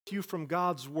You from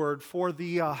God's Word. For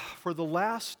the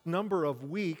last number of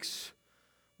weeks,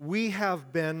 we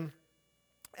have been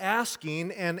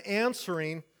asking and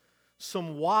answering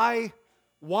some why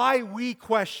we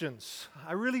questions.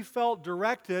 I really felt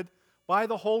directed by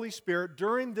the Holy Spirit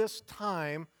during this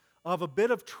time of a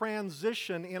bit of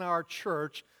transition in our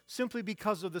church, simply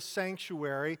because of the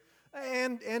sanctuary,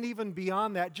 and even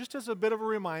beyond that, just as a bit of a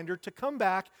reminder to come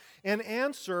back and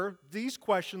answer these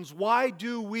questions. Why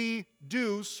do we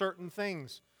do certain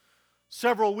things?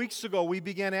 Several weeks ago, we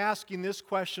began asking this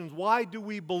question: why do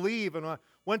we believe? And I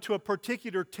went to a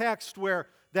particular text where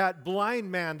that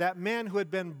blind man, that man who had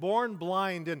been born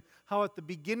blind, and how at the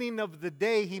beginning of the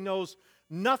day he knows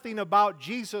nothing about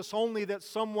Jesus, only that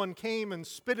someone came and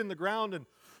spit in the ground and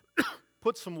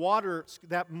put some water,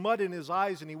 that mud, in his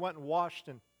eyes, and he went and washed,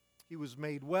 and he was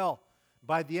made well.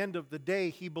 By the end of the day,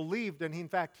 he believed, and in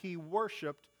fact, he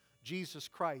worshiped Jesus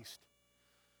Christ.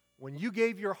 When you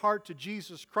gave your heart to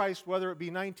Jesus Christ, whether it be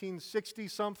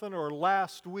 1960-something or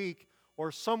last week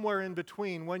or somewhere in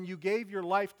between, when you gave your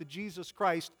life to Jesus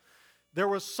Christ, there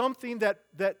was something that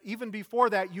even before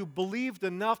that you believed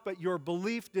enough, but your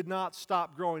belief did not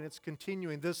stop growing. It's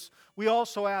continuing. We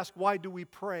also ask, why do we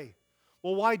pray?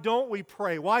 Well, why don't we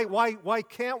pray? Why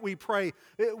can't we pray?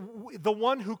 The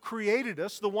one who created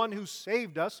us, the one who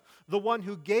saved us, the one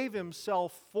who gave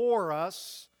himself for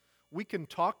us, we can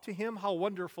talk to him. How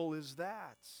wonderful is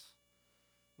that?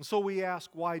 And so we ask,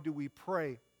 why do we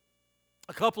pray?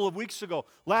 A couple of weeks ago,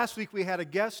 last week we had a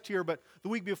guest here, but the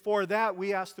week before that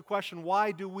we asked the question,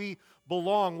 why do we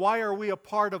belong? Why are we a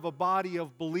part of a body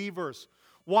of believers?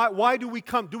 Why do we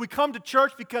come? Do we come to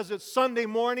church because it's Sunday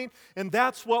morning and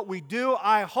that's what we do?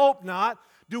 I hope not.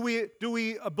 Do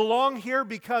we belong here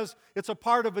because it's a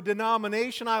part of a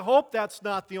denomination? I hope that's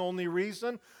not the only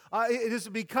reason. It is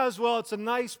because, well, it's a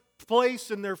nice place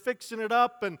and they're fixing it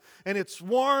up and it's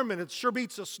warm and it sure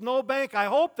beats a snowbank. I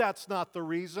hope that's not the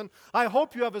reason. I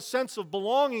hope you have a sense of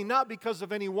belonging, not because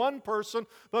of any one person,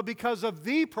 but because of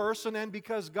the person and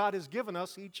because God has given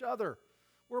us each other.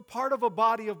 We're part of a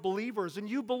body of believers, and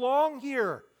you belong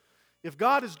here. If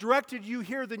God has directed you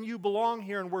here, then you belong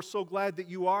here, and we're so glad that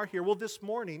you are here. Well, this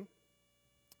morning,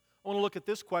 I want to look at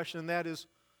this question, and that is,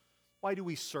 why do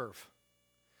we serve?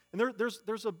 And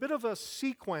there's a bit of a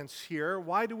sequence here.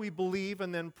 Why do we believe,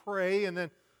 and then pray, and then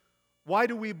why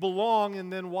do we belong,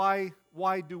 and then why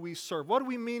do we serve? What do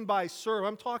we mean by serve?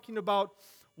 I'm talking about,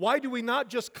 why do we not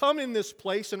just come in this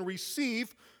place and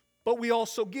receive, but we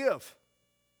also give?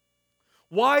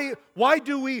 Why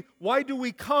do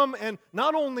we come, and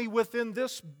not only within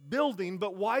this building,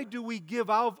 but why do we give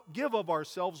of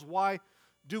ourselves? Why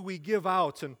do we give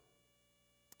out? And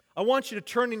I want you to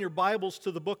turn in your Bibles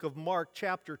to the book of Mark,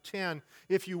 chapter 10,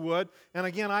 if you would. And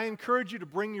again, I encourage you to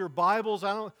bring your Bibles.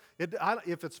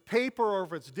 If it's paper or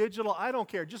if it's digital, I don't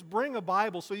care. Just bring a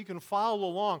Bible so you can follow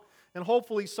along, and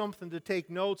hopefully something to take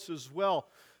notes as well.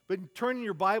 But turn in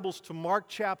your Bibles to Mark,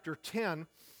 chapter 10.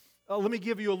 Let me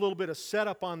give you a little bit of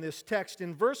setup on this text.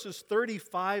 In verses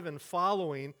 35 and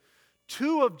following,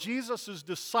 two of Jesus'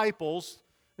 disciples,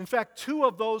 in fact, two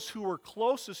of those who were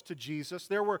closest to Jesus,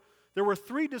 there were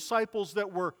three disciples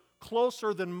that were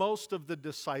closer than most of the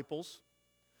disciples.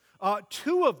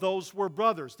 Two of those were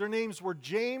brothers. Their names were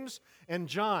James and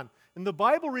John. And the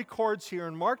Bible records here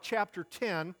in Mark chapter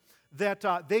 10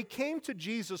 that they came to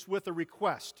Jesus with a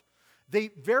request. They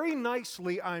very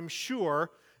nicely, I'm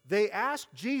sure, they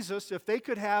asked Jesus if they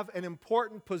could have an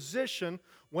important position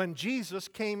when Jesus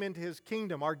came into his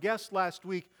kingdom. Our guest last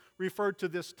week referred to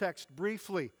this text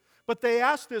briefly. But they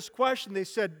asked this question. They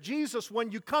said, Jesus,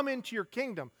 when you come into your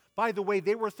kingdom, by the way,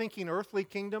 they were thinking earthly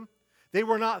kingdom. They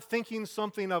were not thinking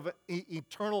something of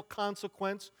eternal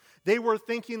consequence. They were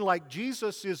thinking like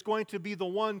Jesus is going to be the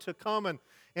one to come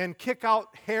and kick out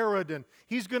Herod, and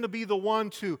he's going to be the one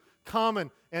to come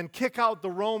and kick out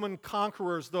the Roman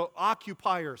conquerors, the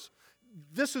occupiers.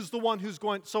 This is the one who's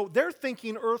going. So they're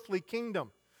thinking earthly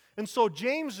kingdom. And so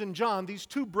James and John, these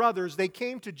two brothers, they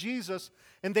came to Jesus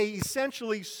and they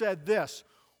essentially said this: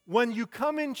 when you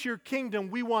come into your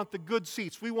kingdom, we want the good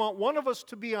seats. We want one of us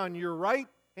to be on your right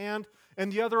hand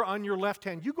and the other on your left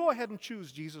hand. You go ahead and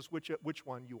choose, Jesus, which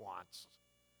one you want.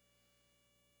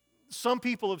 Some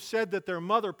people have said that their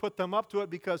mother put them up to it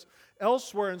because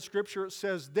elsewhere in Scripture it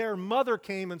says their mother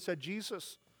came and said,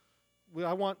 Jesus,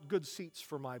 I want good seats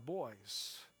for my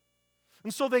boys.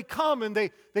 And so they come and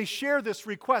they share this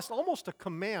request, almost a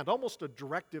command, almost a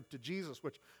directive to Jesus,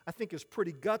 which I think is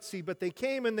pretty gutsy, but they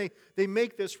came and they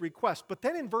make this request. But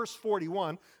then in verse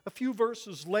 41, a few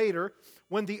verses later,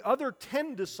 when the other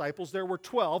 10 disciples, there were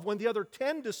 12, when the other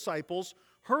 10 disciples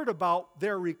heard about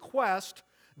their request,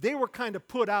 they were kind of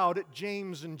put out at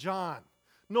James and John.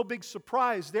 No big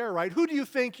surprise there, right? Who do you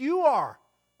think you are?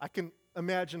 I can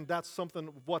imagine that's something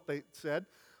of what they said.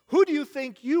 Who do you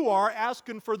think you are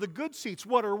asking for the good seats?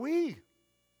 What are we?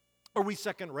 Are we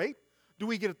second rate? Do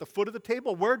we get at the foot of the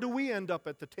table? Where do we end up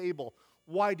at the table?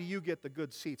 Why do you get the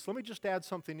good seats? Let me just add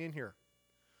something in here.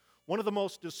 One of the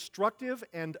most destructive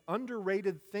and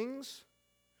underrated things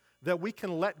that we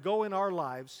can let go in our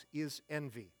lives is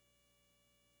envy.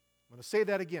 I'm going to say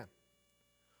that again.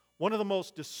 One of the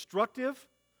most destructive,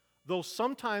 though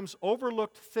sometimes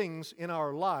overlooked things in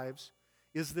our lives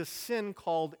is this sin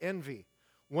called envy.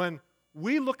 When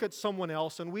we look at someone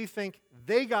else and we think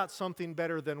they got something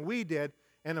better than we did,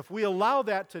 and if we allow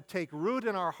that to take root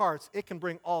in our hearts, it can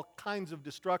bring all kinds of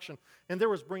destruction. And there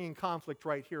was bringing conflict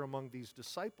right here among these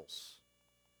disciples.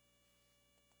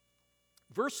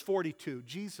 Verse 42,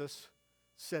 Jesus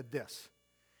said this.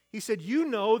 He said, "You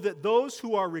know that those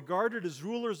who are regarded as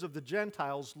rulers of the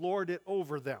Gentiles lord it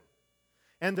over them,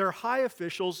 and their high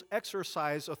officials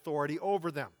exercise authority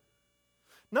over them.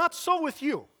 Not so with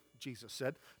you," Jesus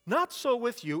said, "not so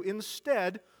with you.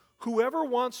 Instead, whoever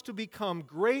wants to become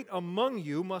great among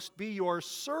you must be your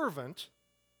servant,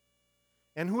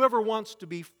 and whoever wants to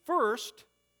be first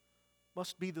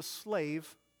must be the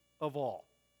slave of all."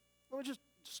 Let me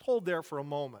just hold there for a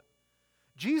moment.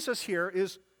 Jesus here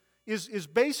is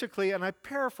basically, and I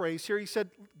paraphrase here, he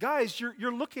said, guys,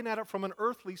 you're looking at it from an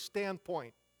earthly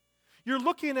standpoint. You're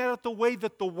looking at it the way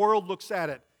that the world looks at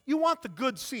it. You want the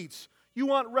good seats. You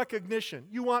want recognition.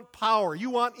 You want power.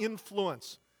 You want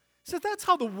influence. He said, that's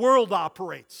how the world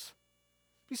operates.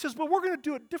 He says, but we're going to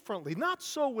do it differently. Not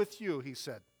so with you, he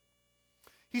said.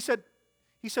 He said,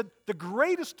 the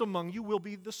greatest among you will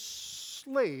be the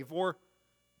slave, or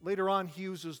later on he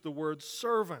uses the word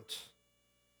servant.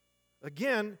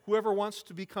 Again, whoever wants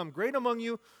to become great among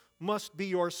you must be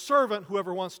your servant.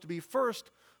 Whoever wants to be first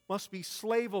must be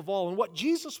slave of all. And what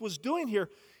Jesus was doing here,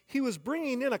 he was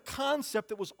bringing in a concept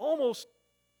that was almost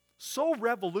so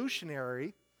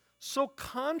revolutionary, so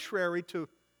contrary to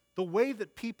the way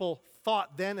that people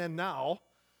thought then and now,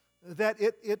 that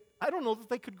I don't know that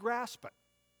they could grasp it.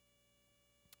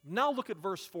 Now look at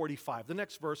verse 45. The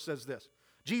next verse says this.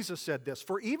 Jesus said this,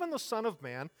 "For even the Son of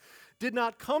Man did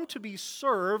not come to be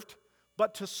served,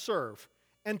 but to serve,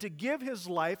 and to give his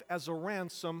life as a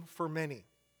ransom for many."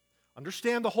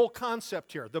 Understand the whole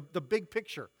concept here, the big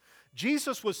picture.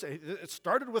 Jesus was, it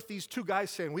started with these two guys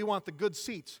saying, we want the good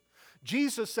seats.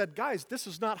 Jesus said, guys, this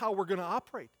is not how we're going to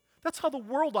operate. That's how the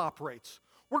world operates.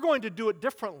 We're going to do it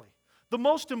differently. The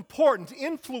most important,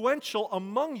 influential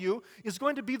among you is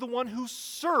going to be the one who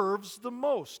serves the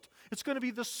most. It's going to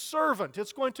be the servant.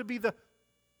 It's going to be the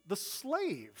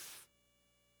slave.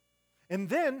 And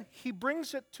then he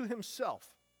brings it to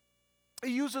himself.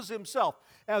 He uses himself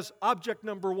as object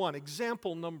number one,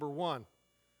 example number one.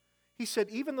 He said,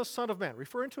 even the Son of Man,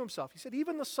 referring to himself, he said,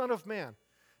 even the Son of Man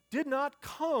did not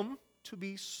come to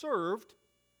be served,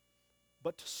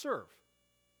 but to serve,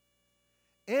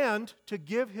 and to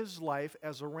give his life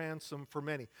as a ransom for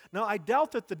many. Now, I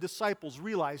doubt that the disciples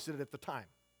realized it at the time.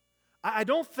 I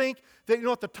don't think that,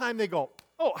 at the time they go,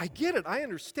 oh, I get it, I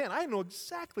understand, I know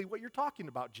exactly what you're talking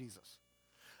about, Jesus.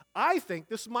 I think,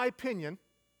 this is my opinion,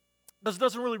 this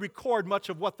doesn't really record much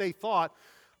of what they thought.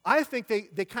 I think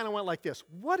they kind of went like this.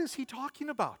 What is he talking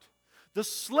about? The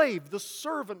slave, the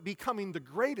servant becoming the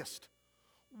greatest.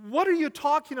 What are you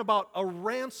talking about? A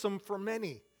ransom for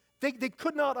many. They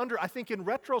could not I think in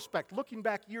retrospect, looking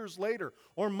back years later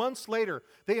or months later,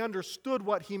 they understood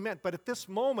what he meant. But at this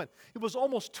moment, it was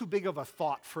almost too big of a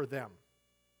thought for them.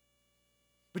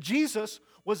 But Jesus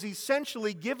was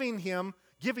essentially giving them,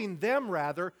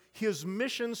 his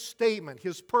mission statement,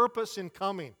 his purpose in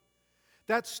coming.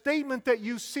 That statement that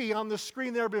you see on the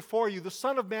screen there before you, the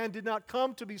Son of Man did not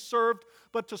come to be served,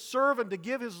 but to serve and to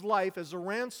give his life as a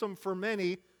ransom for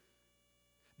many.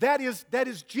 That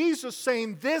is Jesus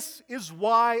saying, this is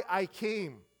why I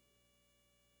came.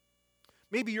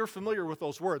 Maybe you're familiar with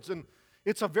those words, and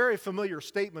it's a very familiar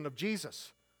statement of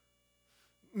Jesus.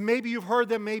 Maybe you've heard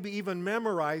them, maybe even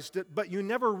memorized it, but you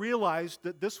never realized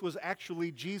that this was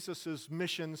actually Jesus'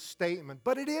 mission statement.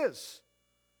 But it is.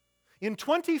 In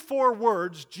 24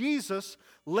 words, Jesus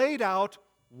laid out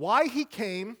why he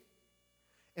came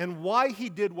and why he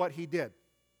did what he did.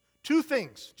 Two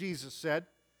things, Jesus said.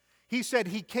 He said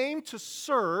he came to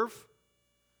serve,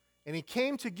 and he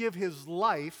came to give his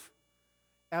life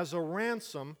as a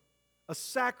ransom, a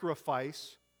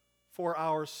sacrifice for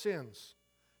our sins.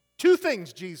 Two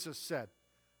things, Jesus said.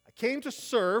 I came to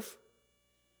serve,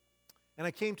 and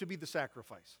I came to be the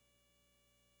sacrifice.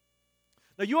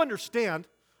 Now you understand,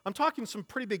 I'm talking some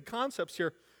pretty big concepts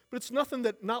here, but it's nothing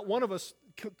that not one of us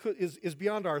is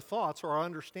beyond our thoughts or our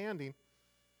understanding.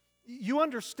 You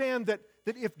understand that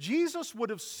if Jesus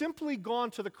would have simply gone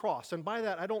to the cross, and by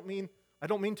that I don't mean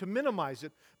to minimize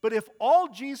it, but if all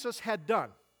Jesus had done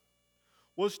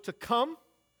was to come,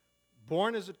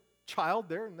 born as a child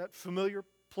there in that familiar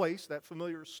place, that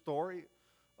familiar story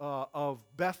of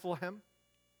Bethlehem,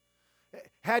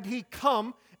 had he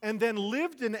come and then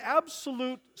lived in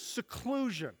absolute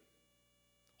seclusion,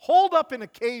 holed up in a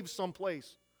cave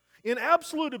someplace, in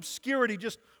absolute obscurity,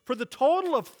 just for the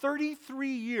total of 33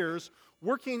 years,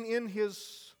 working in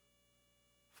his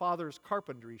father's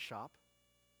carpentry shop,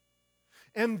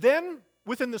 and then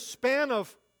within the span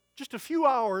of just a few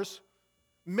hours,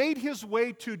 made his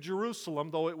way to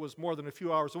Jerusalem, though it was more than a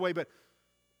few hours away, but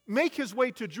make his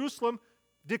way to Jerusalem,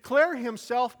 declare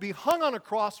himself, be hung on a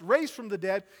cross, raised from the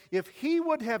dead. If he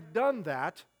would have done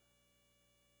that,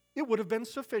 it would have been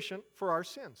sufficient for our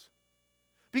sins.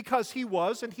 Because he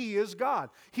was and he is God.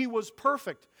 He was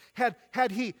perfect. Had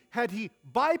he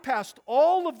bypassed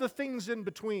all of the things in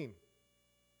between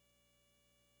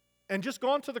and just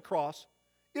gone to the cross,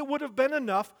 it would have been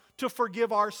enough to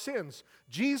forgive our sins.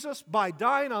 Jesus, by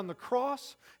dying on the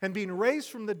cross and being raised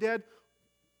from the dead,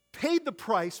 paid the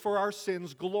price for our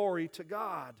sins. Glory to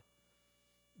God.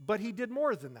 But he did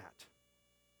more than that.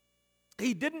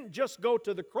 He didn't just go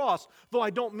to the cross, though I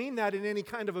don't mean that in any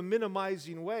kind of a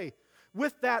minimizing way.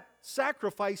 With that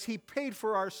sacrifice, he paid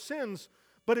for our sins,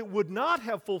 but it would not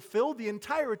have fulfilled the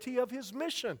entirety of his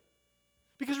mission.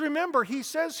 Because remember, he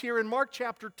says here in Mark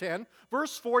chapter 10,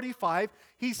 verse 45,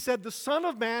 he said, the Son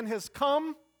of Man has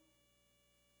come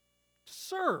to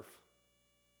serve.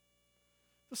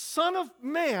 The Son of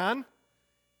Man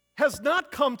has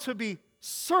not come to be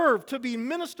served, to be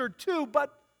ministered to,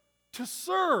 but to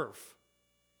serve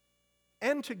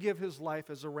and to give his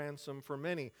life as a ransom for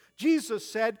many. Jesus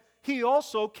said he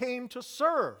also came to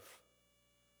serve.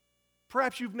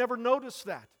 Perhaps you've never noticed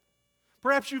that.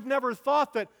 Perhaps you've never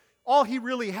thought that all he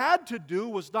really had to do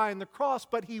was die on the cross,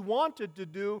 but he wanted to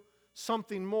do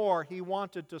something more. He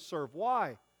wanted to serve.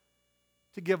 Why?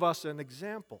 To give us an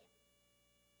example.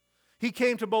 He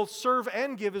came to both serve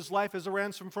and give his life as a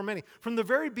ransom for many. From the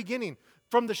very beginning,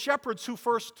 from the shepherds who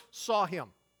first saw him,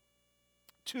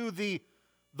 to the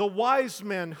wise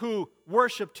men who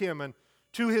worshiped him, and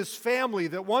to his family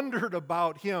that wondered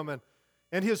about him,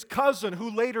 and his cousin who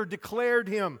later declared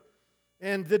him,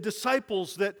 and the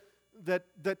disciples that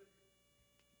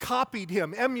copied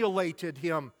him, emulated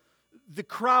him, the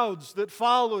crowds that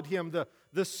followed him,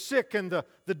 the sick and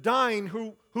the dying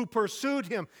who pursued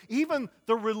him, even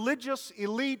the religious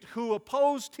elite who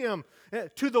opposed him,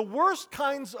 to the worst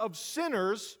kinds of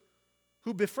sinners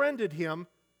who befriended him.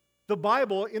 The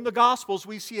Bible, in the Gospels,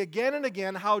 we see again and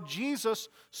again how Jesus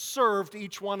served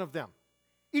each one of them.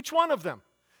 Each one of them.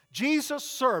 Jesus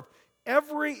served.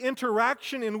 Every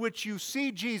interaction in which you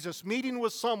see Jesus meeting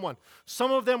with someone,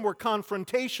 some of them were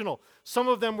confrontational, some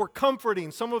of them were comforting,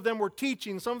 some of them were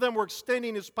teaching, some of them were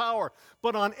extending his power.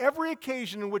 But on every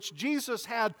occasion in which Jesus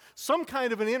had some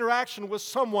kind of an interaction with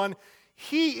someone,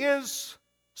 he is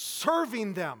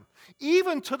serving them,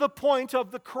 even to the point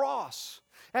of the cross.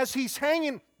 As he's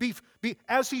hanging,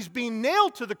 as he's being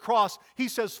nailed to the cross, he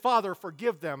says, Father,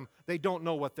 forgive them. They don't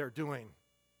know what they're doing.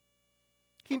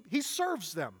 He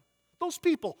serves them. Those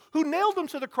people who nailed him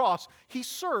to the cross, he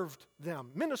served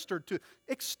them, ministered to,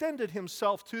 extended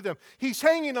himself to them. He's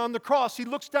hanging on the cross. He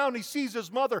looks down, he sees his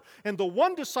mother, and the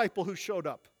one disciple who showed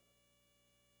up,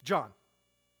 John.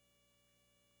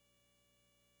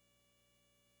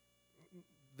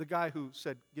 The guy who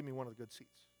said, give me one of the good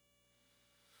seats.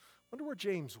 Wonder where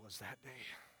James was that day.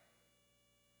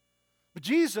 But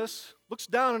Jesus looks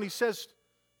down and he says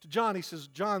to John, he says,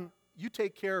 John, you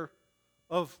take care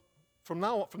of, from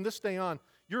this day on,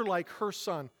 you're like her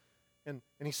son. And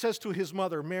he says to his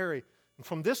mother, Mary, and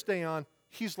from this day on,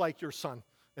 he's like your son.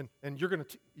 And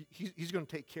he's going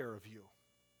to take care of you.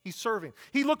 He's serving.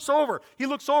 He looks over.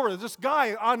 This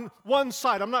guy on one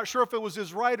side, I'm not sure if it was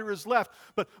his right or his left,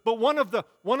 but one of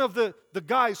the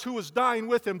guys who was dying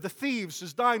with him, the thieves,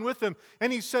 is dying with him,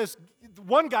 and he says,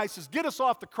 one guy says, get us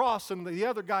off the cross, and the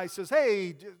other guy says,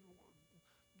 hey,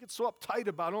 get so uptight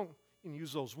about it. Don't even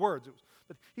use those words.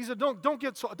 But he said, don't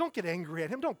get angry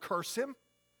at him. Don't curse him.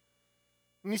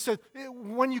 And he said,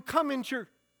 when you come into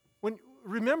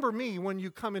remember me when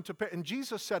you come into, and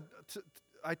Jesus said,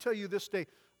 I tell you this day,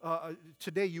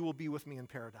 today you will be with me in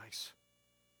paradise.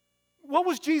 What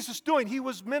was Jesus doing? He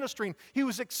was ministering. He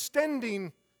was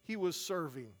extending. He was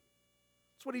serving.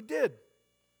 That's what he did.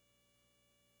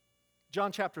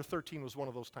 John chapter 13 was one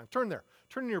of those times. Turn there.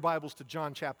 Turn in your Bibles to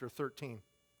John chapter 13.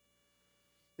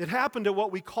 It happened at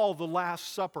what we call the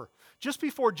Last Supper. Just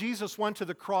before Jesus went to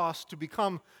the cross to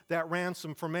become that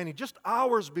ransom for many, just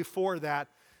hours before that,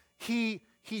 he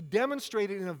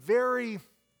demonstrated in a very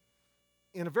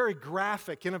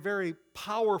graphic, in a very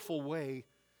powerful way,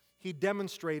 he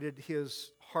demonstrated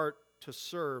his heart to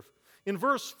serve. In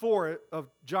verse 4 of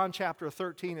John chapter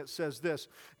 13, it says this: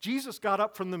 Jesus got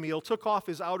up from the meal, took off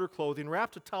his outer clothing,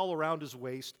 wrapped a towel around his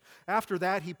waist. After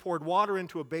that, he poured water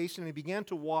into a basin and he began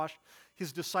to wash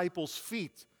his disciples'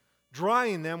 feet,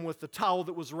 drying them with the towel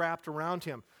that was wrapped around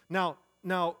him. Now,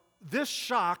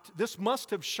 this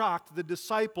must have shocked the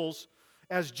disciples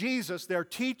as Jesus, their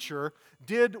teacher,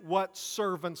 did what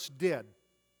servants did.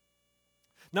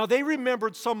 Now, they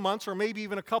remembered some months or maybe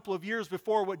even a couple of years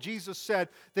before what Jesus said,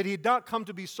 that he had not come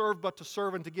to be served but to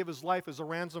serve and to give his life as a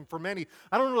ransom for many.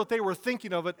 I don't know if they were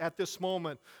thinking of it at this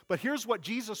moment, but here's what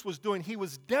Jesus was doing. He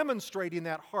was demonstrating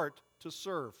that heart to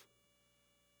serve.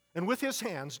 And with his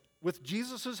hands, with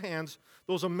Jesus' hands,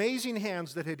 those amazing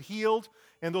hands that had healed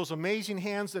and those amazing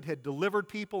hands that had delivered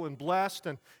people and blessed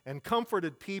and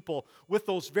comforted people, with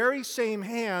those very same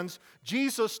hands,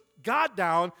 Jesus got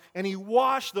down and he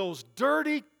washed those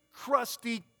dirty,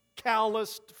 crusty,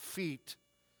 calloused feet.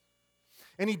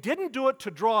 And he didn't do it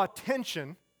to draw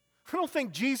attention. I don't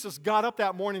think Jesus got up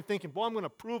that morning thinking, boy, I'm going to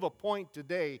prove a point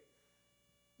today.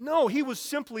 No, he was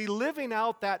simply living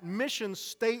out that mission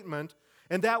statement,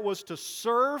 and that was to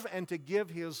serve and to give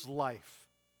his life.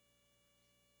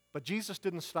 But Jesus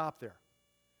didn't stop there,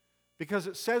 because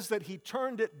it says that he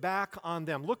turned it back on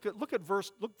them. Look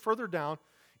further down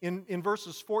in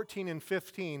verses 14 and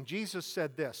 15. Jesus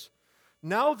said this: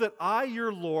 "Now that I,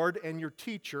 your Lord and your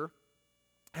teacher,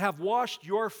 have washed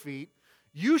your feet,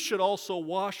 you should also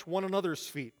wash one another's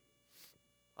feet.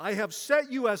 I have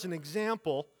set you an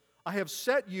example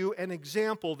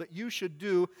that you should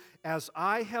do as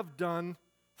I have done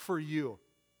for you."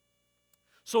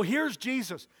 So here's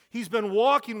Jesus. He's been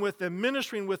walking with them,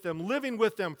 ministering with them, living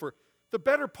with them for the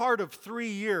better part of 3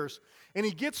 years. And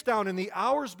he gets down in the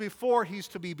hours before he's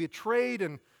to be betrayed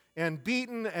and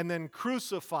beaten and then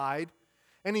crucified.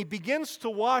 And he begins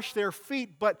to wash their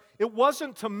feet, but it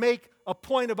wasn't to make a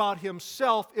point about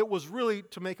himself. It was really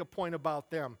to make a point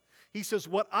about them. He says,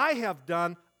 what I have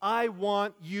done, I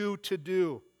want you to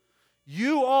do.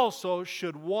 You also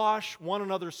should wash one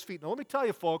another's feet. Now let me tell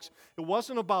you, folks, it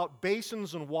wasn't about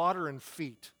basins and water and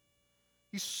feet.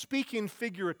 He's speaking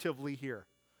figuratively here,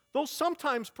 though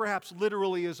sometimes perhaps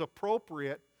literally is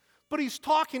appropriate. But he's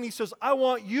talking, he says, I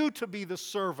want you to be the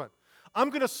servant. I'm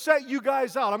going to set you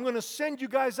guys out. I'm going to send you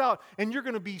guys out, and you're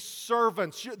going to be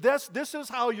servants. This is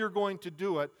how you're going to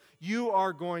do it. You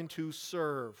are going to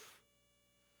serve.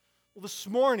 Well, this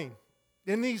morning,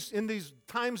 in these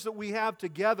times that we have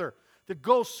together that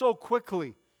go so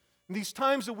quickly, in these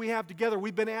times that we have together,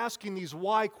 we've been asking these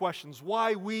why questions,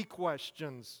 why we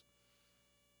questions.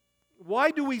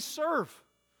 Why do we serve?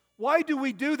 Why do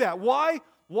we do that? Why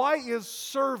is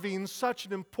serving such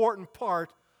an important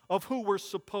part of who we're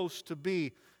supposed to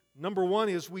be? Number one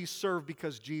is we serve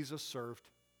because Jesus served.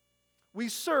 We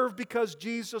serve because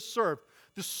Jesus served.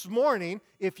 This morning,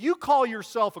 if you call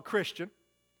yourself a Christian,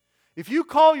 if you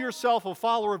call yourself a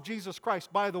follower of Jesus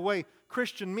Christ, by the way,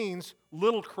 Christian means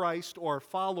little Christ or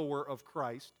follower of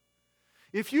Christ.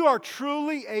 If you are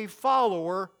truly a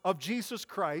follower of Jesus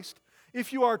Christ,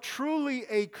 if you are truly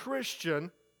a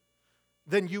Christian,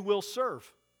 then you will serve.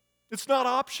 It's not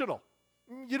optional.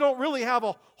 You don't really have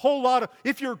a whole lot of...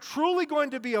 If you're truly going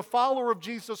to be a follower of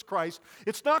Jesus Christ,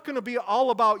 it's not going to be all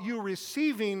about you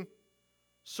receiving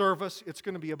service. It's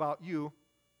going to be about you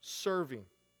serving.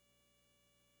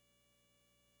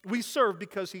 We serve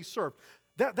because He served.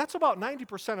 That's about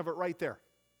 90% of it right there.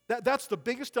 That's the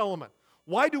biggest element.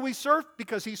 Why do we serve?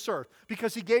 Because He served.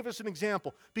 Because He gave us an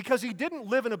example. Because He didn't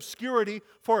live in obscurity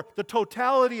for the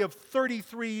totality of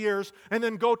 33 years and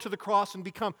then go to the cross and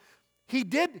become... He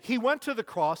did. He went to the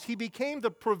cross. He became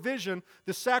the provision,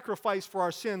 the sacrifice for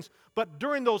our sins. But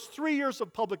during those 3 years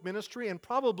of public ministry, and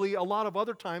probably a lot of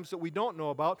other times that we don't know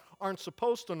about, aren't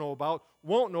supposed to know about,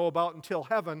 won't know about until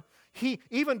heaven,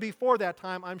 even before that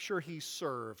time, I'm sure He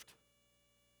served.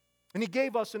 And He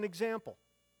gave us an example.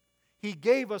 He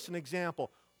gave us an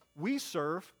example. We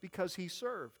serve because He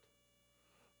served.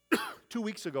 2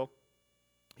 weeks ago,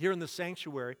 here in the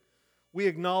sanctuary, we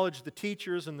acknowledge the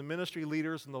teachers and the ministry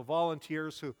leaders and the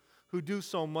volunteers who do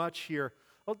so much here.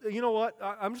 You know what?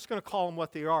 I'm just going to call them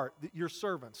what they are. Your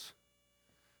servants.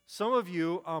 Some of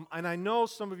you, and I know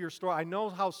some of your story, I know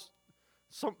how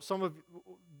some of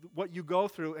what you go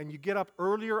through, and you get up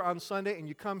earlier on Sunday and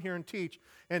you come here and teach,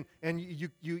 and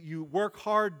you work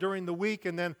hard during the week,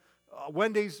 and then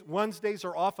Wednesdays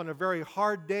are often a very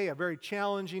hard day, a very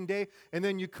challenging day, and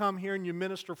then you come here and you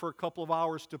minister for a couple of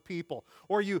hours to people.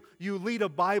 Or you lead a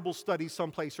Bible study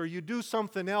someplace, or you do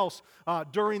something else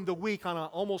during the week on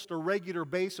almost a regular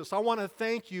basis. I want to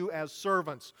thank you as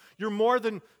servants.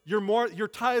 Your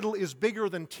title is bigger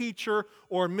than teacher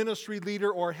or ministry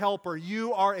leader or helper.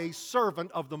 You are a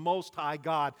servant of the Most High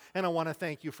God, and I want to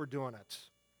thank you for doing it.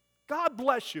 God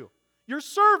bless you. You're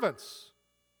servants.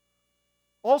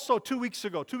 Also, 2 weeks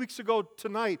ago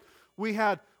tonight, we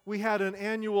had an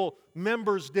annual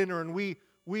members dinner, and we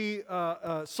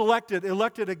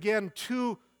elected again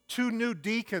two new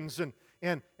deacons,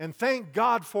 and thank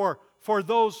God for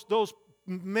those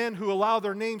men who allow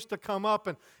their names to come up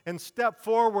and step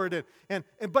forward.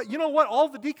 But you know what all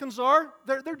the deacons are?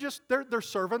 They're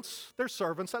servants. They're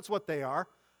servants. That's what they are.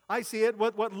 I see it.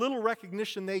 What little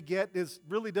recognition they get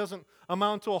really doesn't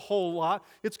amount to a whole lot.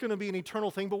 It's going to be an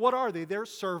eternal thing. But what are they? They're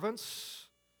servants.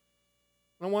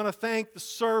 I want to thank the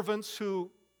servants who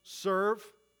serve.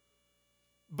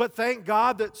 But thank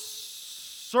God that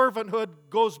servanthood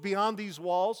goes beyond these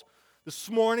walls. This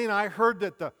morning I heard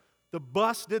that the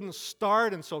bus didn't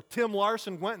start, and so Tim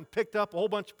Larson went and picked up a whole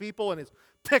bunch of people in his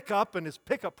pickup, and his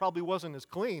pickup probably wasn't as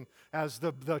clean as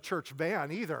the church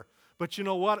van either. But you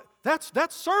know what? That's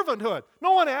servanthood.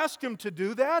 No one asked him to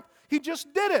do that. He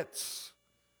just did it.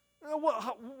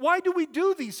 Why do we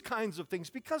do these kinds of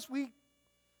things? Because he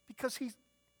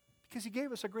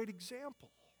gave us a great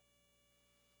example.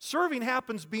 Serving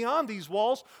happens beyond these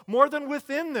walls more than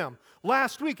within them.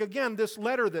 Last week, again, this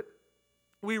letter that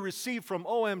we received from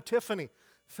O.M. Tiffany.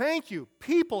 Thank you,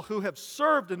 people who have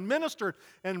served and ministered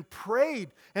and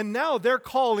prayed, and now they're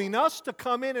calling us to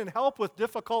come in and help with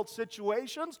difficult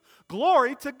situations.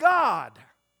 Glory to God.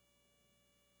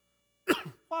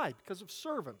 Why? Because of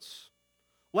servants.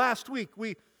 Last week,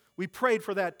 we prayed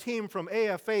for that team from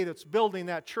AFA that's building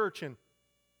that church in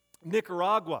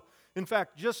Nicaragua. In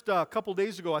fact, just a couple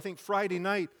days ago, I think Friday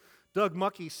night, Doug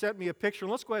Muckey sent me a picture.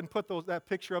 And let's go ahead and put that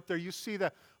picture up there. You see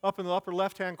that up in the upper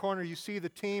left-hand corner, you see the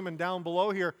team, and down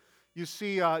below here, you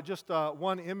see just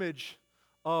one image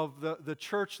of the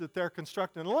church that they're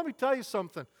constructing. And let me tell you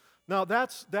something. Now,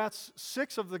 that's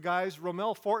 6 of the guys.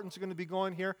 Romel Fortin's going to be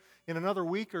going here in another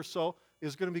week or so,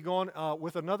 is going to be going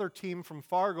with another team from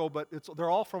Fargo, but they're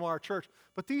all from our church.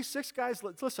 But these 6 guys,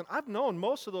 listen, I've known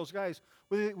most of those guys,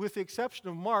 with the exception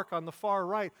of Mark on the far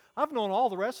right. I've known all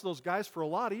the rest of those guys for a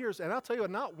lot of years, and I'll tell you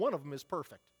what, not one of them is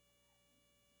perfect.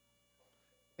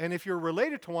 And if you're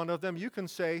related to one of them, you can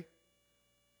say,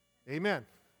 amen.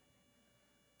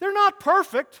 They're not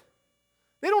perfect.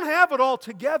 They don't have it all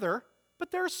together,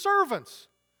 but they're servants.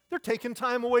 They're taking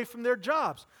time away from their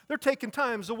jobs. They're taking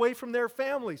times away from their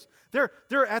families. They're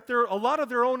at a lot of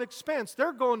their own expense.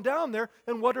 They're going down there,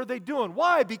 and what are they doing?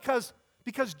 Why? Because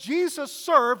Jesus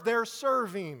served, they're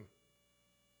serving.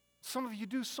 Some of you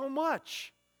do so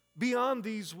much beyond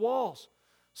these walls.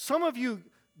 Some of you,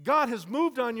 God has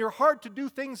moved on your heart to do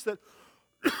things that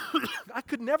I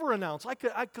could never announce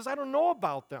because I don't know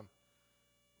about them.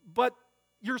 But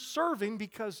you're serving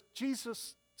because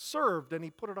Jesus served, and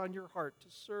He put it on your heart to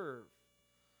serve.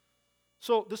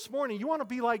 So this morning, you want to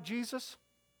be like Jesus?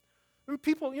 I mean,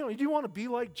 people, do you want to be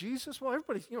like Jesus? Well,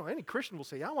 everybody, any Christian will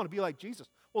say, yeah, I want to be like Jesus.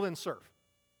 Well, then serve.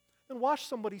 Then wash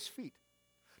somebody's feet.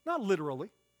 Not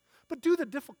literally, but do the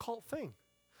difficult thing.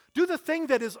 Do the thing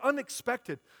that is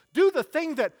unexpected. Do the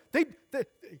thing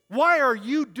why are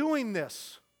you doing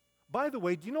this? By the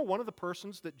way, do you know one of the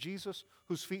persons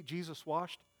whose feet Jesus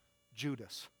washed?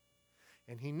 Judas.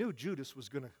 And he knew Judas was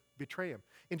going to betray him.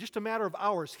 In just a matter of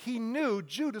hours, he knew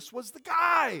Judas was the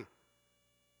guy.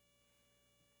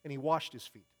 And he washed his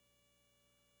feet.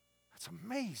 That's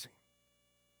amazing.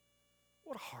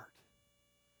 What a heart.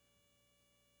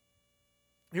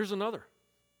 Here's another.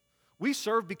 We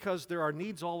serve because there are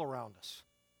needs all around us.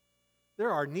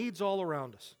 There are needs all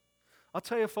around us. I'll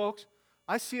tell you, folks,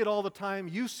 I see it all the time.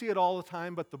 You see it all the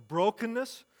time. But the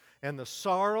brokenness and the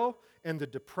sorrow and the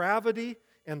depravity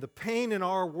and the pain in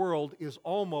our world is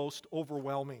almost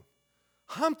overwhelming.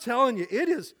 I'm telling you, it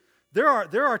is. There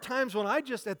are times when I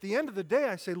just, at the end of the day,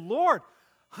 I say, Lord,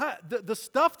 the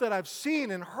stuff that I've seen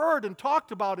and heard and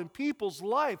talked about in people's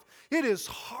life, it is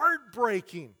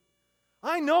heartbreaking.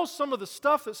 I know some of the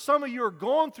stuff that some of you are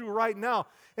going through right now,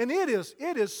 and it is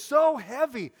so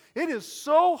heavy. It is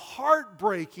so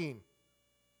heartbreaking.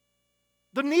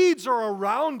 The needs are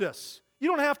around us. You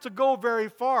don't have to go very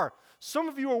far. Some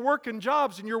of you are working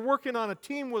jobs and you're working on a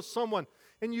team with someone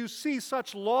and you see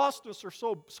such lostness or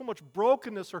so much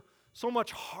brokenness or so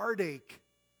much heartache.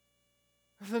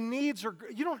 The needs are,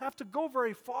 you don't have to go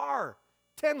very far.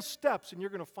 10 steps and you're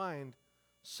going to find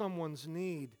someone's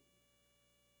need.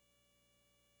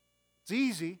 It's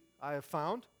easy, I have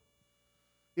found.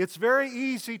 It's very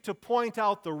easy to point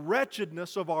out the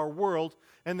wretchedness of our world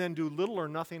and then do little or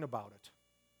nothing about it.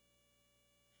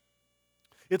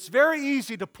 It's very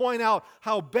easy to point out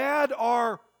how bad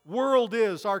our world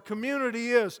is, our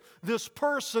community is, this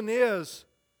person is,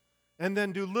 and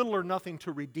then do little or nothing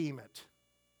to redeem it.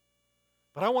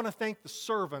 But I want to thank the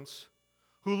servants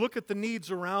who look at the needs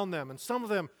around them, and some of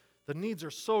them, the needs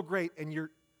are so great, and you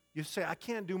say, I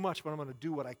can't do much, but I'm going to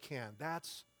do what I can.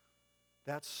 That's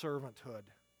servanthood.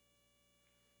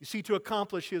 You see, to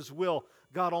accomplish His will,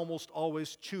 God almost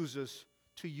always chooses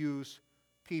to use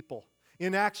people.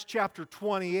 In Acts chapter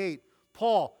 28,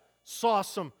 Paul saw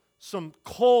some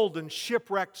cold and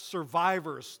shipwrecked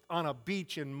survivors on a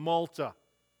beach in Malta.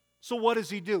 So what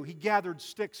does he do? He gathered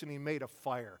sticks and he made a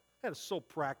fire. That is so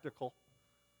practical.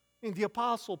 I mean, the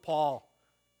Apostle Paul,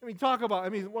 talk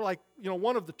about,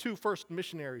 one of the two first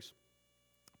missionaries,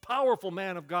 powerful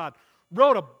man of God,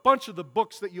 wrote a bunch of the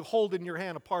books that you hold in your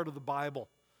hand, a part of the Bible,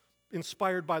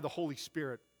 inspired by the Holy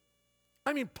Spirit.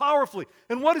 Powerfully.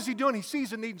 And what is he doing? He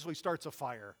sees a need, so he starts a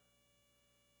fire.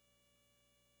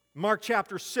 Mark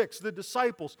chapter 6, the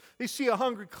disciples, they see a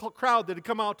hungry crowd that had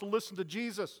come out to listen to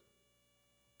Jesus.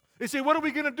 They say, what are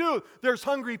we going to do? There's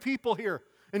hungry people here.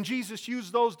 And Jesus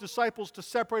used those disciples to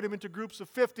separate them into groups of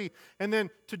 50 and then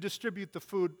to distribute the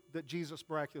food that Jesus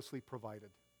miraculously provided.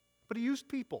 But he used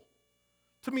people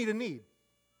to meet a need.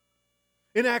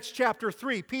 In Acts chapter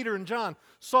 3, Peter and John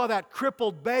saw that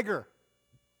crippled beggar.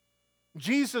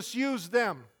 Jesus used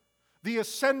them. The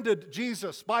ascended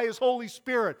Jesus, by His Holy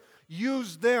Spirit,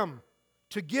 used them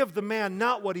to give the man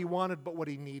not what he wanted, but what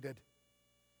he needed.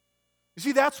 You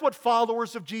see, that's what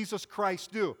followers of Jesus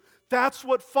Christ do. That's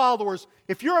what followers,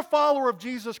 if you're a follower of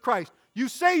Jesus Christ, you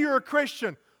say you're a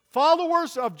Christian,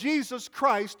 followers of Jesus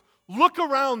Christ look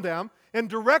around them and,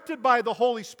 directed by the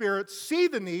Holy Spirit, see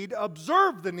the need,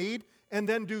 observe the need, and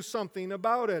then do something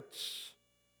about it.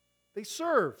 They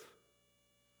serve.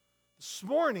 This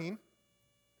morning,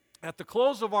 at the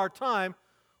close of our time,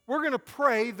 we're going to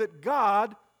pray that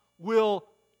God will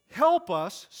help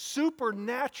us,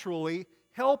 supernaturally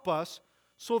help us,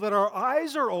 so that our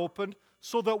eyes are opened,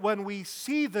 so that when we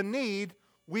see the need,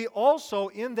 we also,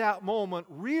 in that moment,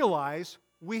 realize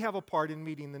we have a part in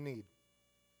meeting the need.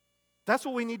 That's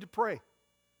what we need to pray.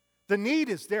 The need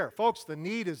is there. Folks, the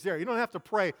need is there. You don't have to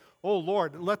pray, oh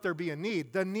Lord, let there be a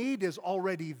need. The need is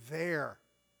already there.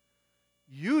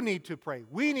 You need to pray.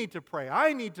 We need to pray.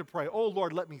 I need to pray. Oh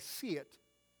Lord, let me see it.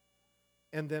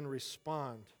 And then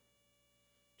respond.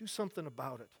 Do something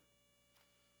about it.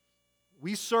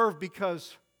 We serve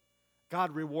because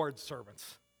God rewards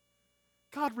servants.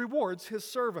 God rewards His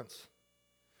servants.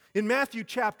 In Matthew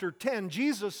chapter 10,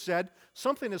 Jesus said,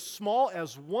 something as small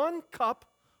as 1 cup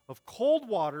of cold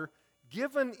water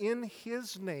given in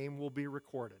His name will be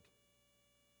recorded.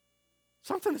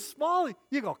 Something as small,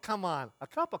 you go, come on, a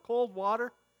cup of cold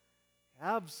water?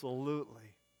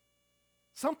 Absolutely.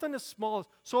 Something as small.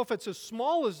 So if it's as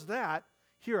small as that,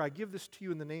 here, I give this to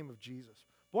you in the name of Jesus.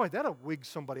 Boy, that'll wig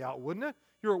somebody out, wouldn't it?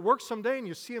 You're at work someday and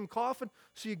you see him coughing,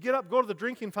 so you get up, go to the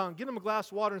drinking fountain, get him a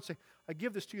glass of water and say, I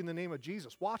give this to you in the name of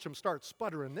Jesus. Watch him start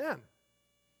sputtering then.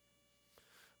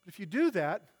 But if you do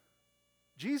that,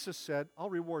 Jesus said,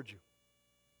 I'll reward you.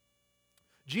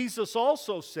 Jesus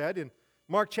also said in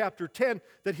Mark chapter 10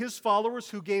 that His followers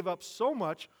who gave up so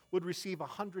much would receive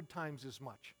 100 times as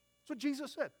much. That's what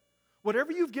Jesus said.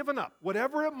 Whatever you've given up,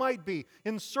 whatever it might be,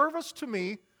 in service to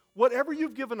me, whatever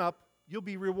you've given up, you'll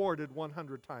be rewarded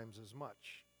 100 times as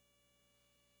much.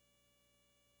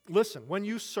 Listen, when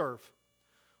you serve,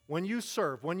 when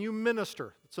you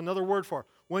minister, that's another word for it,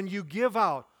 when you give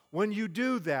out, when you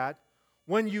do that,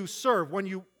 when you serve, when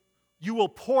you will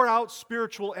pour out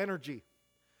spiritual energy,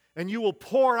 and you will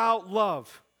pour out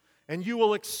love, and you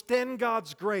will extend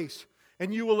God's grace,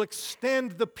 and you will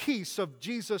extend the peace of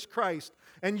Jesus Christ,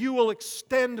 and you will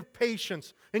extend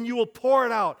patience, and you will pour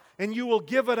it out, and you will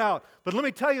give it out. But let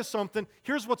me tell you something.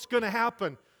 Here's what's going to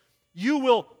happen. You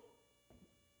will,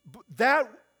 that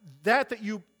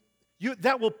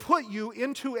will put you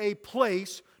into a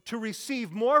place to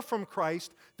receive more from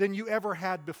Christ than you ever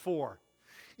had before.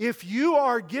 If you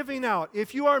are giving out,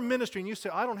 if you are ministering, you say,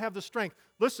 I don't have the strength.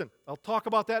 Listen, I'll talk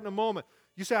about that in a moment.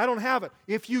 You say, I don't have it.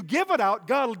 If you give it out,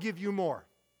 God will give you more.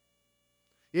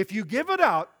 If you give it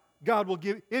out, God will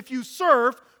give. If you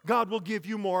serve, God will give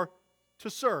you more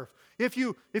to serve. If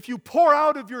you pour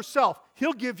out of yourself,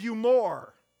 He'll give you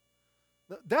more.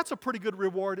 That's a pretty good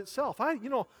reward itself. I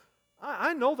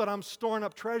know that I'm storing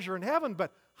up treasure in heaven,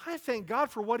 but I thank God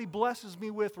for what He blesses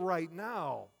me with right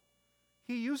now.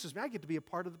 He uses me. I get to be a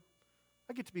part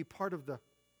of the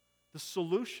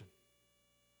solution.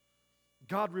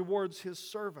 God rewards His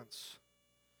servants.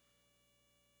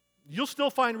 You'll still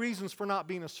find reasons for not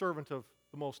being a servant of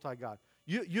the Most High God.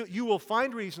 You will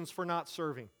find reasons for not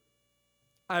serving.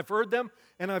 I've heard them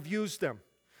and I've used them.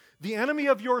 The enemy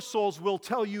of your souls will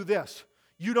tell you this: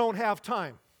 you don't have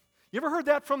time. You ever heard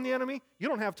that from the enemy? You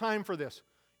don't have time for this.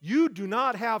 You do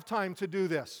not have time to do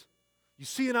this. You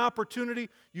see an opportunity,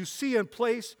 you see a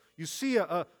place, you see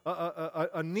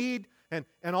a need, and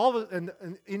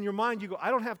in your mind you go,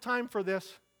 I don't have time for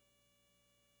this.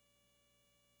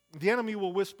 The enemy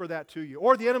will whisper that to you.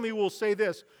 Or the enemy will say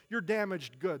this: you're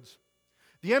damaged goods.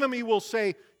 The enemy will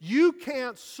say, you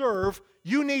can't serve,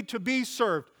 you need to be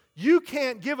served. You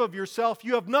can't give of yourself,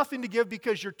 you have nothing to give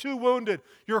because you're too wounded.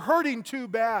 You're hurting too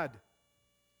bad.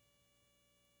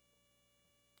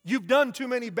 You've done too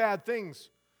many bad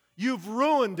things. You've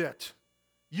ruined it.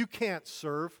 You can't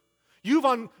serve.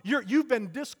 You've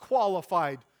been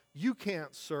disqualified. You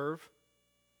can't serve.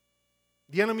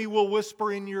 The enemy will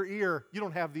whisper in your ear, you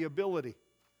don't have the ability.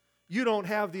 You don't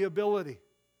have the ability.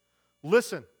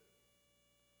 Listen,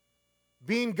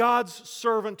 being God's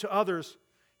servant to others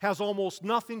has almost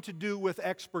nothing to do with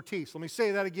expertise. Let me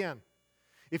say that again.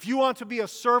 If you want to be a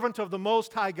servant of the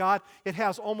Most High God, it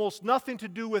has almost nothing to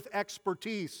do with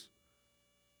expertise.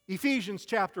 Ephesians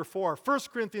chapter 4, 1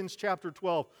 Corinthians chapter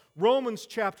 12, Romans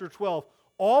chapter 12,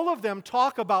 all of them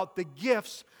talk about the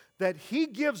gifts that He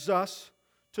gives us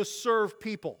to serve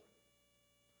people.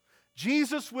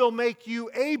 Jesus will make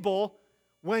you able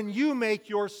when you make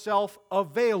yourself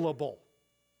available.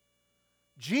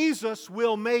 Jesus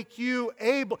will make you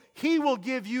able. He will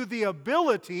give you the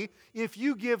ability if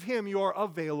you give Him your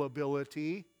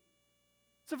availability.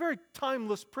 It's a very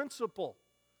timeless principle.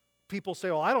 People say,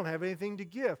 oh, I don't have anything to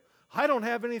give. I don't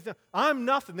have anything. I'm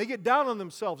nothing. They get down on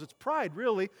themselves. It's pride,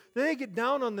 really. They get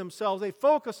down on themselves. They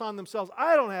focus on themselves.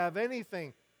 I don't have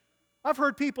anything. I've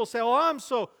heard people say, oh,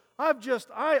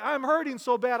 I'm hurting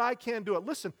so bad I can't do it.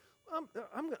 Listen,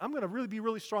 I'm going to be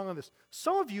really strong on this.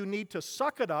 Some of you need to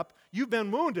suck it up. You've been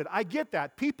wounded. I get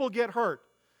that. People get hurt.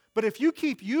 But if you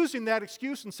keep using that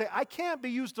excuse and say, I can't be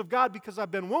used of God because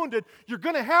I've been wounded, you're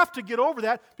going to have to get over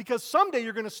that, because someday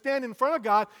you're going to stand in front of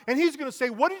God and He's going to say,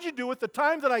 what did you do with the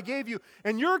time that I gave you?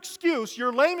 And your excuse,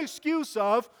 your lame excuse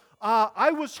of,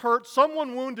 I was hurt,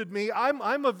 someone wounded me,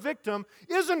 I'm a victim,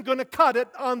 isn't going to cut it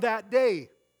on that day.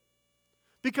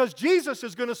 Because Jesus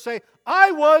is going to say,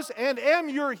 I was and am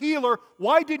your healer.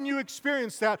 Why didn't you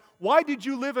experience that? Why did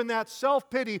you live in that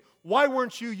self-pity? Why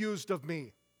weren't you used of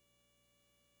me?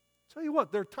 Tell you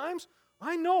what, there are times,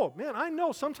 I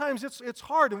know sometimes it's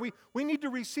hard and we need to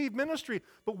receive ministry,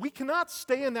 but we cannot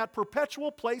stay in that perpetual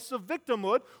place of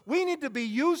victimhood. We need to be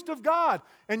used of God.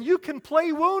 And you can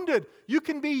play wounded. You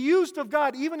can be used of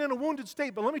God even in a wounded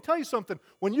state. But let me tell you something.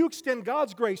 When you extend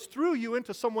God's grace through you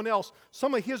into someone else,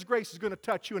 some of His grace is going to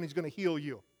touch you and He's going to heal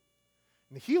you.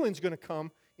 And the healing is going to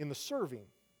come in the serving.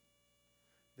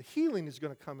 The healing is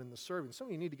going to come in the serving. Some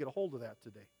of you need to get a hold of that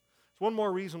today. There's one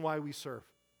more reason why we serve.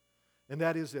 And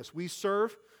that is this: we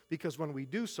serve because when we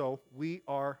do so, we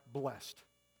are blessed.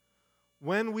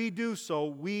 When we do so,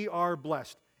 we are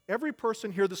blessed. Every person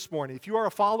here this morning, if you are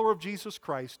a follower of Jesus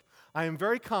Christ, I am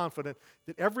very confident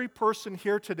that every person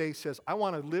here today says, I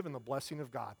want to live in the blessing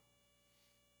of God.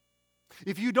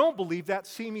 If you don't believe that,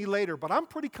 see me later. But I'm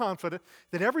pretty confident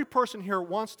that every person here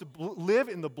wants to live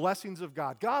in the blessings of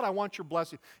God. God, I want your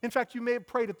blessing. In fact, you may have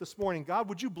prayed it this morning. God,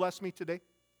 would you bless me today?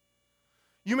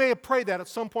 You may have prayed that at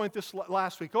some point this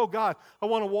last week. Oh God, I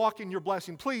want to walk in your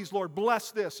blessing. Please, Lord, bless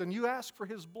this. And you ask for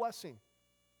His blessing.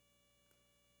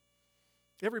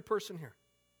 Every person here.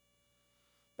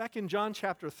 Back in John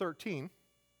chapter 13,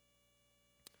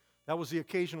 that was the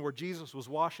occasion where Jesus was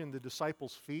washing the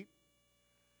disciples' feet.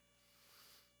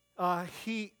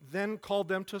 He then called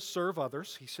them to serve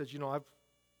others. He said, I've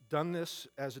done this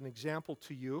as an example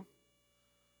to you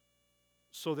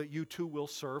so that you too will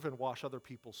serve and wash other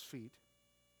people's feet.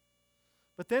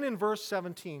 But then in verse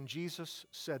 17, Jesus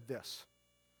said this: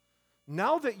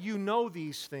 now that you know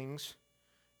these things,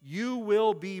 you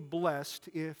will be blessed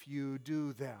if you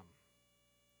do them.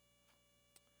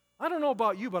 I don't know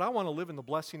about you, but I want to live in the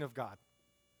blessing of God.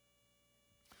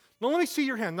 Now let me see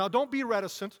your hand. Now don't be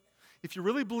reticent. If you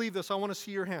really believe this, I want to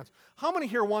see your hands. How many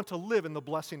here want to live in the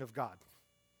blessing of God?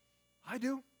 I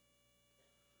do.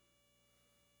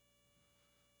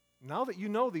 Now that you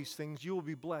know these things, you will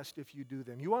be blessed if you do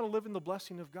them. You want to live in the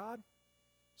blessing of God?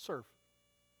 Serve.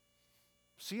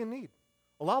 See a need.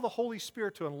 Allow the Holy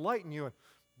Spirit to enlighten you and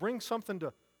bring something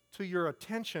to your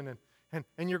attention,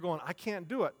 and you're going, I can't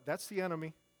do it. That's the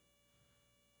enemy.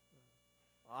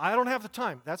 I don't have the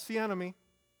time. That's the enemy.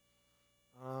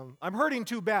 I'm hurting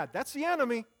too bad. That's the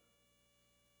enemy.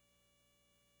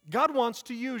 God wants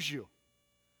to use you.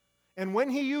 And when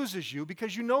He uses you,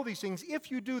 because you know these things, if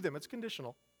you do them, it's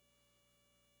conditional,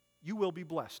 you will be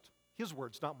blessed. His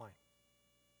words, not mine.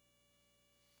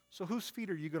 So whose feet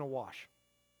are you going to wash?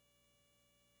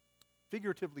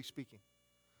 Figuratively speaking,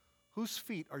 whose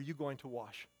feet are you going to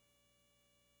wash?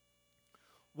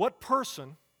 What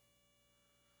person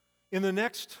in the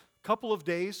next couple of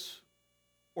days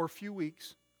or few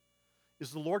weeks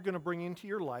is the Lord going to bring into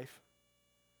your life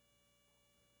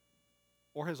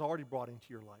or has already brought into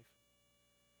your life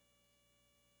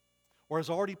or has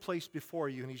already placed before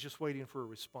you and He's just waiting for a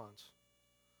response?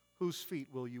 Whose feet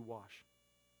will you wash?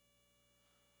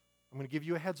 I'm going to give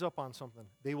you a heads up on something.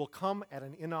 They will come at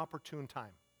an inopportune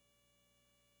time.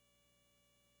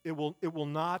 It will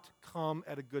not come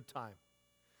at a good time.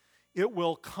 It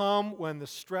will come when the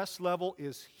stress level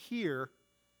is here,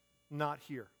 not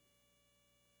here.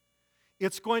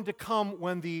 It's going to come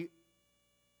when the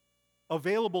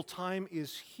available time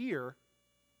is here,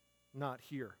 not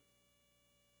here.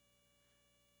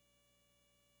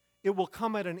 It will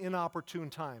come at an inopportune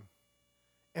time,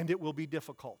 and it will be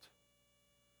difficult.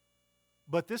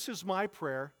 But this is my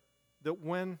prayer, that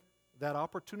when that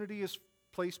opportunity is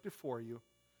placed before you,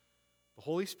 the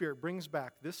Holy Spirit brings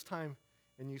back this time,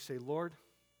 and you say, Lord,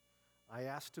 I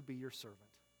ask to be your servant.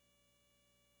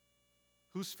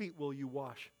 Whose feet will you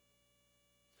wash?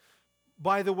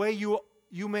 By the way,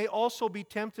 you may also be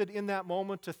tempted in that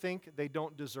moment to think they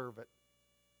don't deserve it.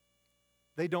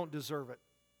 They don't deserve it.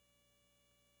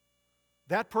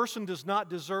 That person does not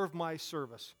deserve my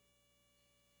service.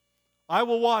 I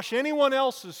will wash anyone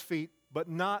else's feet, but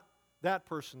not that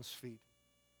person's feet.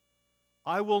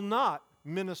 I will not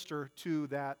minister to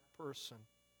that person.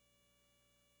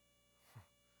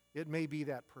 It may be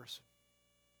that person.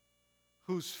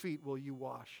 Whose feet will you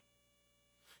wash?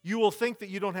 You will think that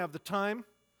you don't have the time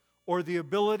or the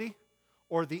ability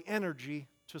or the energy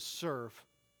to serve.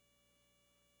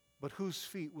 But whose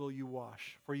feet will you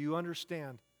wash? For you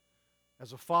understand,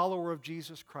 as a follower of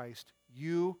Jesus Christ,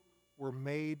 you were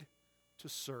made to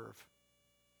serve.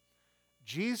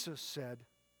 Jesus said,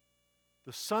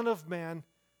 the Son of Man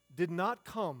did not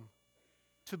come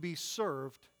to be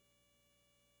served,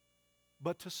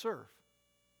 but to serve,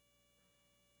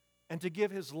 and to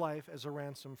give His life as a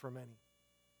ransom for many.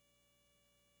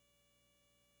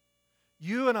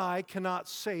 You and I cannot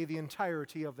say the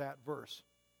entirety of that verse,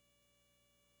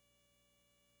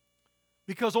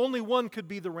 because only one could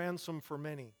be the ransom for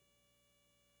many.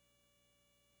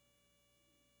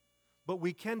 But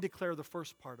we can declare the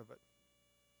first part of it.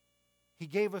 He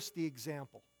gave us the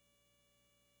example.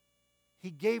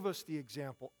 He gave us the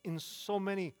example on so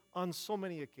many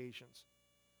occasions.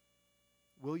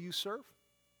 Will you serve?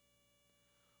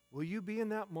 Will you be in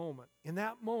that moment? In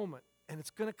that moment, and it's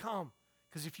going to come.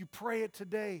 Because if you pray it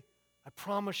today, I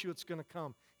promise you it's going to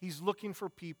come. He's looking for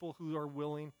people who are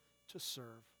willing to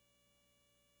serve.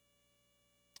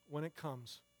 When it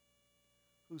comes,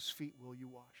 whose feet will you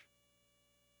wash?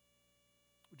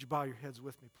 Would you bow your heads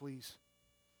with me, please?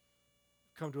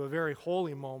 Come to a very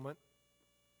holy moment,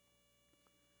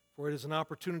 for it is an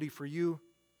opportunity for you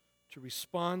to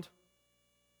respond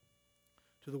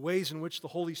to the ways in which the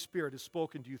Holy Spirit has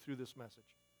spoken to you through this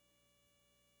message.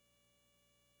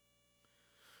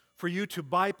 For you to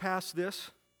bypass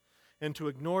this and to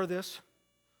ignore this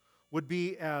would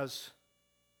be as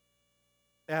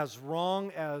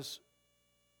wrong as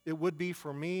it would be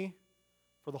for me,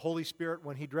 for the Holy Spirit,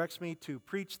 when He directs me to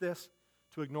preach this,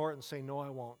 to ignore it and say, no, I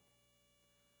won't.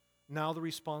 Now the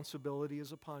responsibility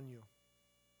is upon you.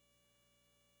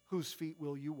 Whose feet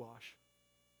will you wash?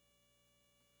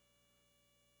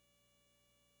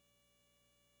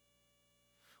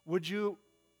 Would you,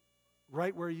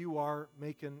 right where you are,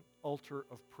 make an altar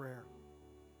of prayer?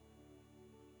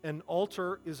 An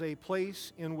altar is a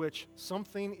place in which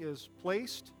something is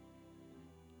placed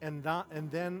and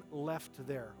then left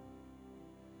there.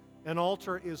 An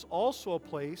altar is also a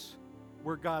place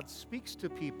where God speaks to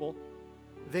people.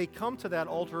 They come to that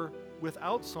altar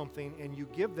without something, and you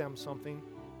give them something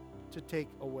to take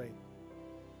away.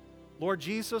 Lord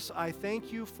Jesus, I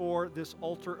thank you for this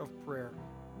altar of prayer.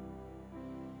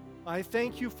 I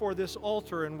thank you for this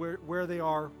altar and where they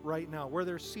are right now, where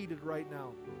they're seated right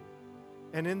now.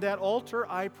 And in that altar,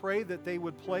 I pray that they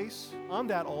would place, on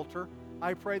that altar,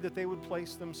 I pray that they would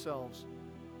place themselves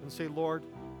and say, Lord,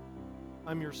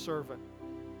 I'm your servant.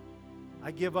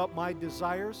 I give up my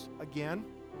desires again.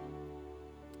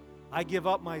 I give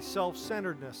up my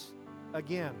self-centeredness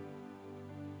again.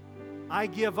 I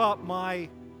give up my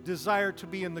desire to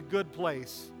be in the good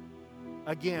place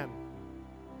again.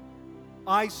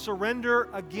 I surrender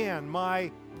again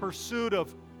my pursuit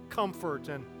of comfort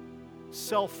and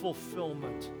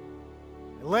self-fulfillment.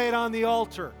 I lay it on the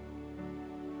altar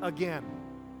again.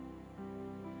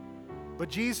 But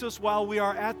Jesus, while we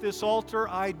are at this altar,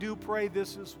 I do pray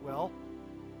this as well.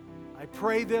 I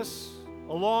pray this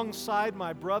alongside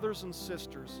my brothers and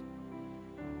sisters.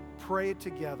 Pray it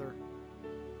together.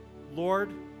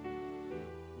 Lord,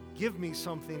 give me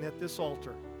something at this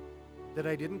altar that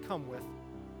I didn't come with.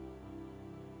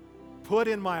 Put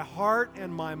in my heart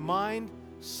and my mind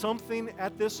something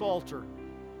at this altar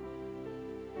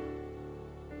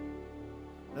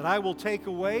that I will take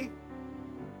away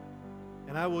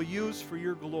and I will use for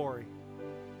your glory.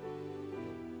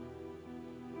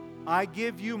 I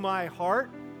give you my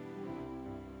heart.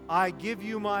 I give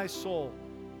you my soul.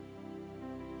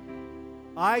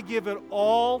 I give it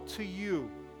all to you.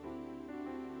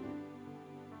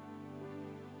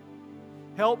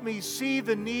 Help me see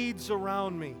the needs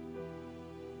around me.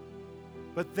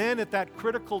 But then at that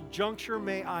critical juncture,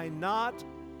 may I not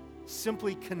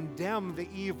simply condemn the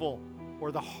evil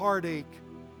or the heartache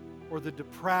or the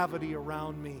depravity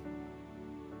around me,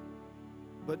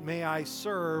 but may I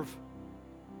serve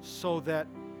so that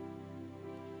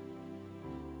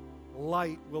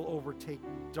light will overtake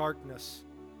darkness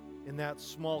in that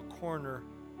small corner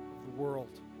of the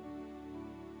world.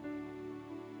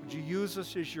 Would you use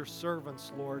us as your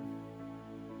servants, Lord?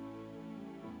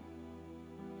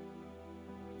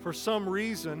 For some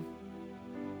reason,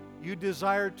 you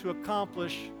desire to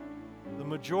accomplish the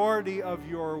majority of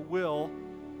your will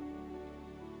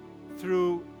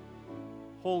through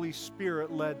Holy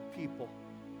Spirit-led people.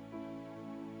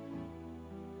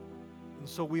 And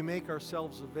so we make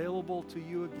ourselves available to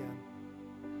you again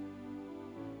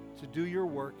to do your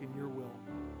work in your will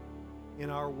in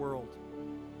our world.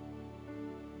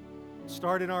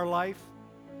 Start in our life,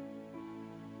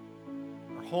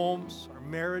 our homes, our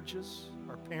marriages,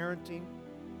 our parenting,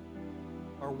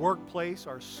 our workplace,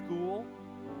 our school,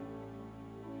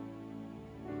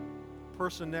 the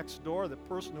person next door, the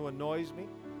person who annoys me,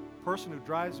 the person who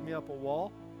drives me up a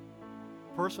wall,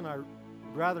 the person I'd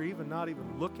rather not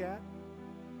even look at.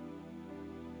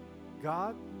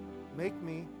 God, make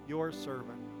me your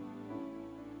servant.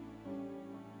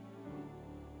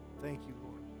 Thank you,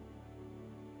 Lord.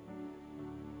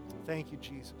 Thank you,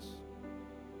 Jesus.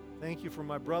 Thank you for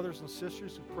my brothers and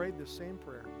sisters who prayed this same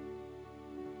prayer.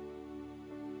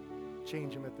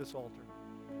 Change them at this altar.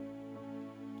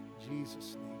 In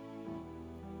Jesus'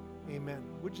 name. Amen.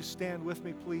 Would you stand with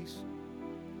me, please?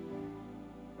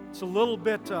 It's a little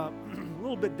bit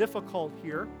difficult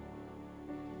here,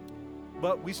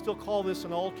 but we still call this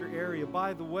an altar area.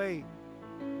 By the way,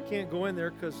 you can't go in there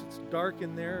because it's dark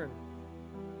in there and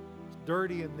it's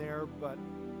dirty in there, but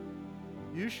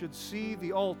you should see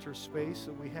the altar space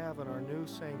that we have in our new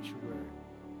sanctuary.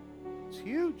 It's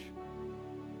huge.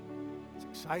 It's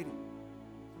exciting.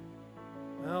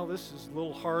 Well, this is a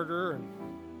little harder and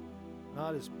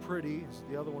not as pretty as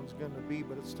the other one's going to be,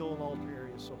 but it's still an altar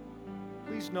area. So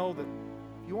please know that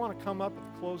if you want to come up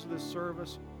at the close of this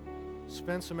service,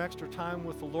 spend some extra time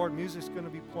with the Lord. Music's going to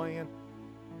be playing.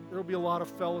 There'll be a lot of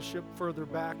fellowship further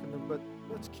back, but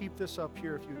let's keep this up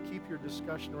here. If you keep your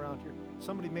discussion around here,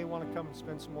 somebody may want to come and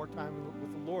spend some more time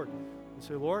with the Lord and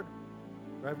say, Lord,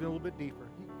 drive it a little bit deeper.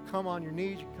 You can come on your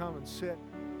knees, you can come and sit,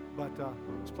 but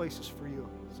this place is for you.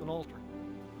 It's an altar.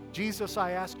 Jesus,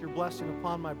 I ask your blessing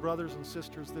upon my brothers and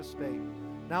sisters this day.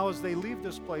 Now as they leave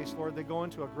this place, Lord, they go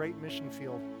into a great mission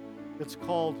field. It's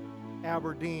called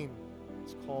Aberdeen.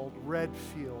 It's called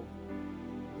Redfield.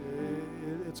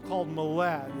 It's called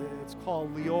Millet. It's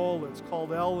called Leola. It's called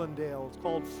Ellendale. It's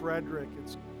called Frederick.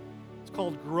 It's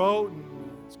called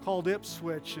Groton. It's called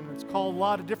Ipswich. And it's called a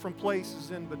lot of different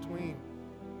places in between.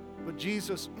 But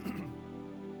Jesus,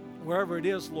 wherever it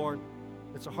is, Lord,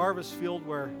 it's a harvest field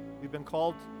where we've been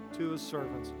called to as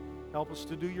servants. Help us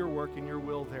to do your work and your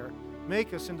will there.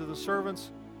 Make us into the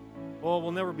servants. Oh,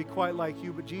 we'll never be quite like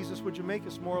you, but Jesus, would you make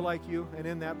us more like you? And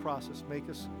in that process, make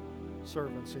us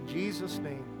servants. In Jesus'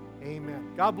 name,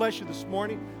 amen. God bless you this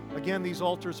morning. Again, these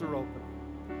altars are open.